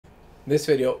this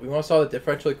video, we want to solve the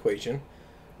differential equation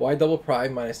y double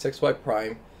prime minus 6y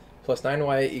prime plus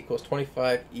 9y equals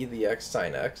 25 e to the x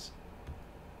sine x.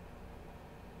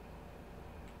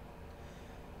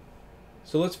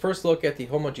 So let's first look at the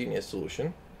homogeneous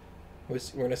solution. We're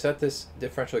going to set this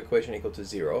differential equation equal to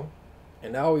 0.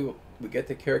 And now we get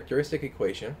the characteristic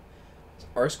equation. It's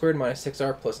r squared minus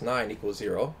 6r plus 9 equals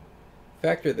 0.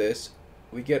 Factor this,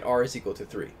 we get r is equal to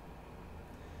 3.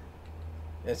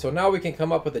 And so now we can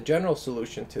come up with a general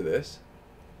solution to this.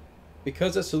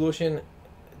 Because the solution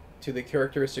to the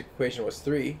characteristic equation was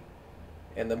 3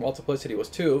 and the multiplicity was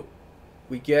 2,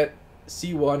 we get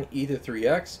c1 e to the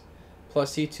 3x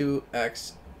plus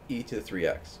c2x e to the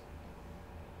 3x.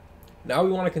 Now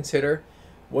we want to consider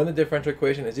when the differential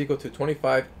equation is equal to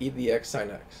 25 e to the x sine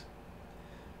x.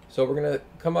 So we're going to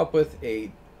come up with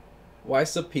a y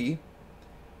sub p,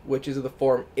 which is of the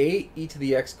form a e to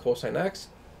the x cosine x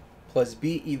plus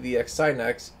b e to the x sine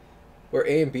x, where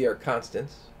a and b are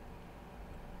constants.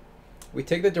 We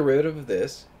take the derivative of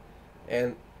this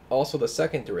and also the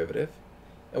second derivative,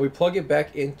 and we plug it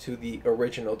back into the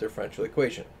original differential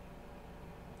equation.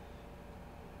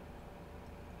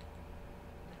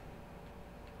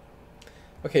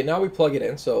 Okay, now we plug it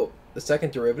in. So the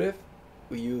second derivative,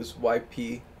 we use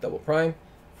yp double prime.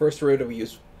 First derivative, we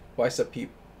use y sub p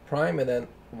prime, and then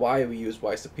y we use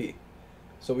y sub p.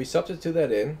 So we substitute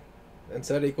that in and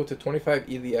set it equal to 25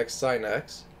 e to the x sine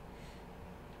x.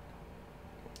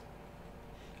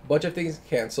 A bunch of things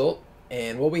cancel,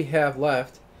 and what we have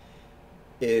left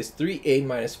is 3a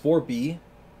minus 4b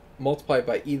multiplied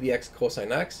by e to the x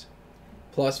cosine x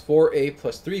plus 4a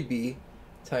plus 3b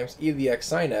times e to the x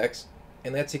sine x,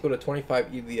 and that's equal to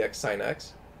 25 e to the x sine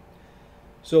x.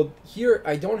 So here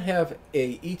I don't have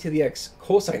a e to the x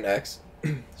cosine x,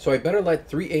 so I better let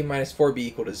 3a minus 4b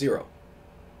equal to 0.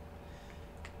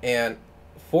 And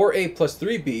 4a plus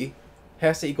 3b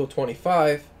has to equal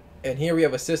 25, and here we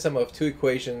have a system of two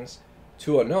equations,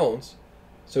 two unknowns,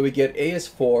 so we get a is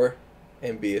 4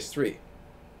 and b is 3.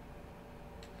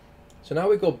 So now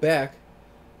we go back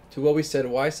to what we said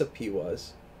y sub p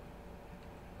was,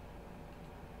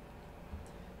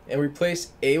 and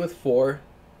replace a with 4,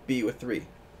 b with 3.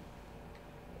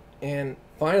 And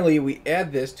finally, we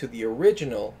add this to the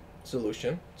original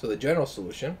solution, so the general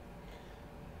solution,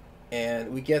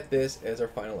 and we get this as our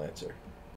final answer.